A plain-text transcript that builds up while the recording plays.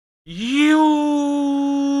YouTube.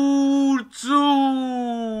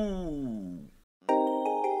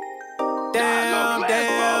 Damn,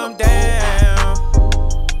 damn, damn.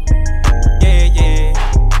 Yeah, yeah.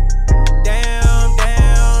 Damn,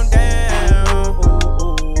 damn, damn.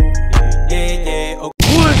 Yeah, yeah.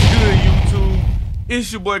 Okay. What's good, YouTube?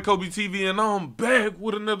 It's your boy Kobe TV, and I'm back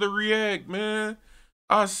with another react, man.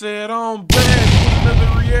 I said I'm back with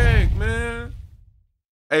another react, man.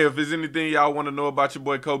 Hey, if there's anything y'all want to know about your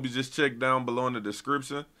boy Kobe, just check down below in the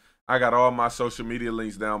description. I got all my social media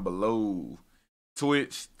links down below.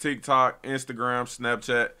 Twitch, TikTok, Instagram,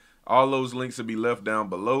 Snapchat. All those links will be left down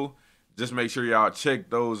below. Just make sure y'all check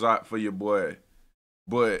those out for your boy.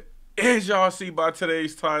 But as y'all see by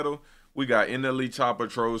today's title, we got Nle Choppa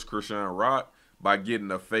trolls Chrisean Rock by getting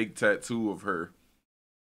a fake tattoo of her.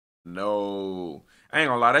 No. I ain't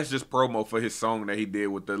gonna lie, that's just promo for his song that he did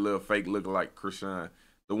with the little fake lookalike Chrisean.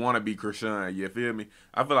 The wannabe Chrisean, you feel me?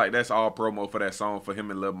 I feel like that's all promo for that song for him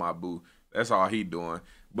and Lil My Boo. That's all he doing.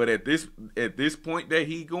 But at this point that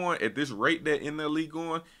he going, at this rate that Nle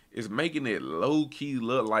going, it's making it low-key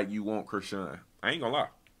look like you want Chrisean. I ain't gonna lie.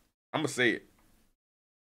 I'm gonna say it.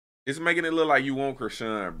 It's making it look like you want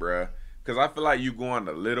Chrisean, bruh. Because I feel like you going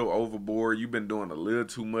a little overboard. You've been doing a little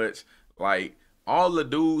too much. Like, all the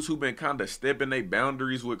dudes who been kind of stepping their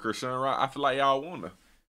boundaries with Chrisean Rock, I feel like y'all want to.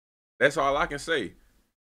 That's all I can say.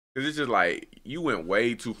 Because it's just like, you went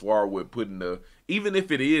way too far with putting the, even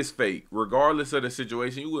if it is fake, regardless of the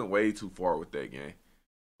situation, you went way too far with that game.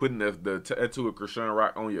 Putting the tattoo of Chrisean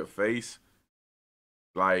Rock on your face.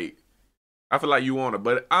 Like, I feel like you want it.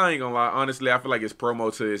 But I ain't gonna lie, honestly, I feel like it's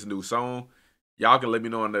promo to his new song. Y'all can let me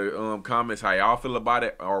know in the comments how y'all feel about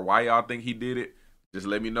it or why y'all think he did it. Just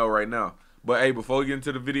let me know right now. But hey, before we get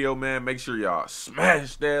into the video, man, make sure y'all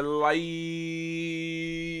smash that like.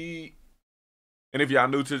 And if y'all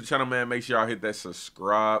new to the channel, man, make sure y'all hit that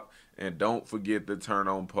subscribe. And don't forget to turn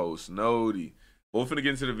on post noti. We're finna get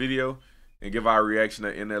into the video and give our reaction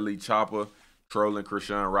to Nle Choppa trolling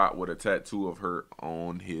Chrisean Rock with a tattoo of her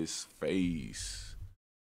on his face.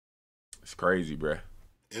 It's crazy, bruh.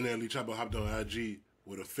 Nle Choppa hopped on IG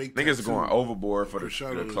with a fake niggas going overboard for the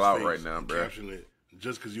clout right now, bruh. Caption it,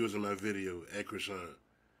 just because you was in my video at Chrisean.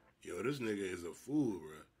 Yo, this nigga is a fool,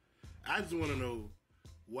 bruh. I just want to know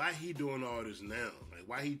why he doing all this now. Like,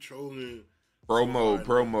 why he trolling?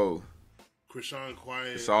 Promo. Chrisean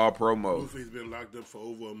quiet. It's all promo. Blueface been locked up for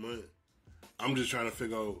over a month. I'm just trying to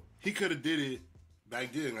figure out. He could have did it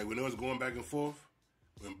back then, like when it was going back and forth.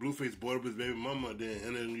 When Blueface brought up his baby mama, then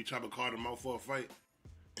Nle Choppa called him out for a fight.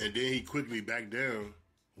 And then he quickly backed down.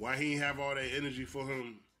 Why he ain't have all that energy for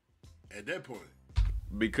him at that point?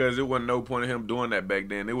 Because it wasn't no point in him doing that back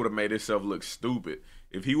then. It would have made himself look stupid.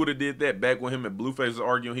 If he would have did that back when him and Blueface was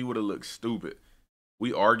arguing, he would have looked stupid.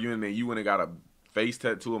 We arguing and you went and got a face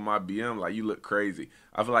tattoo of my BM, like you look crazy.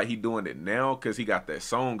 I feel like he doing it now because he got that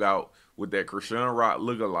song out with that Chrisean Rock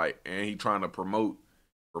lookalike and he trying to promote.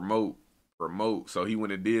 So he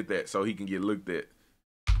went and did that so he can get looked at.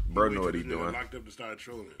 Bro, know what he doing. Locked up to start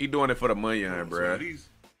trolling. He doing it for the money, bro. So at least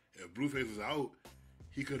if Blueface was out,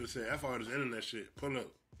 he could have said, "F all this internet shit. Pull up,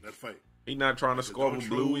 let's fight." He not trying to squabble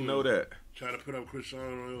Blue. We know that. Try to put up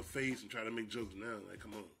Chrisean on your face and try to make jokes now. Like,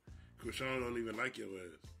 come on, Chrisean don't even like your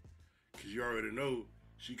ass because you already know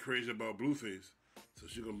she crazy about Blueface, so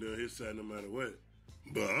she gonna be on his side no matter what.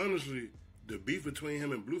 But honestly, the beef between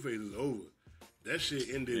him and Blueface is over. That shit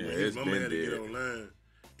ended when his mama had to get online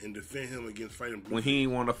and defend him against fighting Blueface. When he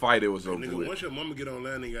ain't want to fight, it was over. Nigga, once your mama get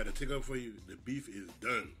online and got to take up for you, the beef is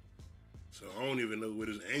done. So I don't even know what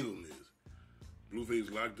his angle is. Blueface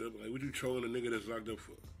locked up. Like, what you trolling a nigga that's locked up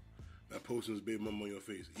for? By posting his baby mama on your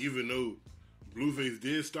face. Even though Blueface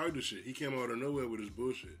did start the shit. He came out of nowhere with his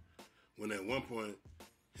bullshit. When at one point,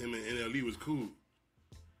 him and Nle was cool.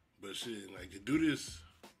 But shit, like, to do this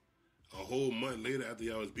a whole month later after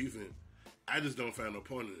y'all was beefing, I just don't find no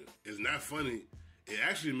point in it. It's not funny. It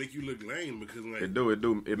actually make you look lame because, like, it do.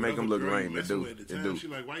 It make him look lame. It do. She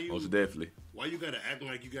like, why you? Most definitely. Why you gotta act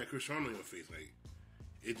like you got Chrisean on your face? Like,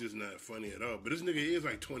 it's just not funny at all. But this nigga is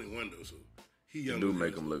like 21 though, so he young. It do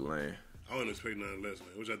make him look lame. I wouldn't expect nothing less, man.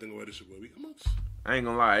 What y'all think about this shit, boy? I ain't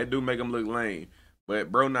gonna lie, it do make him look lame.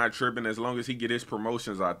 But bro not tripping as long as he get his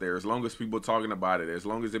promotions out there, as long as people talking about it, as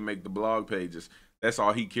long as it make the blog pages, that's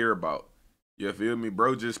all he care about. You feel me?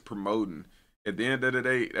 Bro just promoting. At the end of the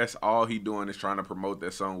day, that's all he doing is trying to promote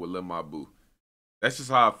that song with Lil My Boo. That's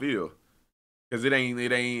just how I feel. Cause it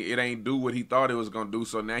ain't do what he thought it was gonna do.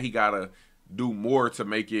 So now he gotta do more to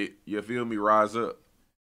make it, you feel me, rise up,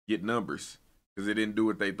 get numbers. Cause it didn't do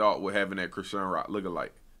what they thought with having that Chrisean Rock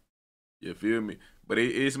lookalike. You feel me? But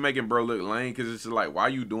it's making bro look lame because it's just like, why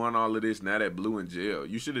you doing all of this now that Blue in jail?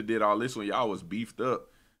 You should have did all this when y'all was beefed up.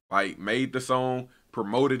 Like, made the song,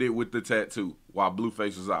 promoted it with the tattoo while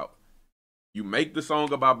Blueface was out. You make the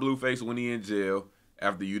song about Blueface when he in jail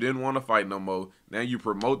after you didn't want to fight no more. Now you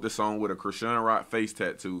promote the song with a Chrisean Rock face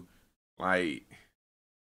tattoo. Like,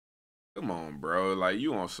 come on, bro. Like,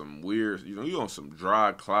 you on some weird, you on some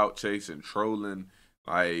dry clout chasing, trolling.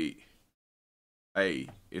 Like, hey,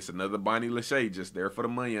 it's another Bonnie Lachey just there for the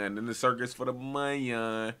money. And then the circus for the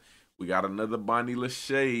money. We got another Bonnie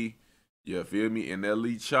Lachey. You feel me?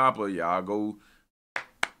 Nle Choppa. Y'all go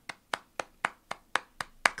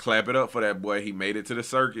clap it up for that boy. He made it to the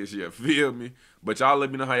circus. You feel me? But y'all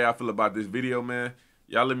let me know how y'all feel about this video, man.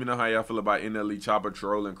 Y'all let me know how y'all feel about Nle Choppa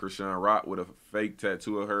trolling Chrisean Rock with a fake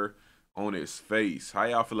tattoo of her on his face. How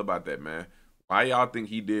y'all feel about that, man? Why y'all think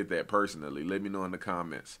he did that personally? Let me know in the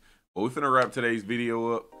comments. But we finna wrap today's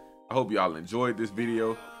video up. I hope y'all enjoyed this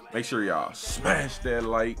video. Make sure y'all smash that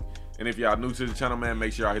like. And if y'all new to the channel, man,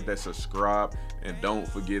 make sure y'all hit that subscribe. And don't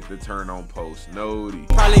forget to turn on post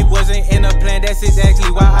notifications. Probably wasn't in a plan, that's exactly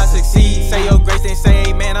why I succeed. Say your grace and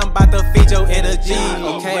say, man, I'm about to feed your energy.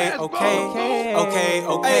 Okay.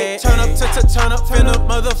 Turn up, finna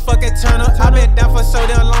motherfucking turn up. I've been down for so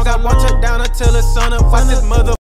damn long, I won't turn down until the sun up. Watch this mother.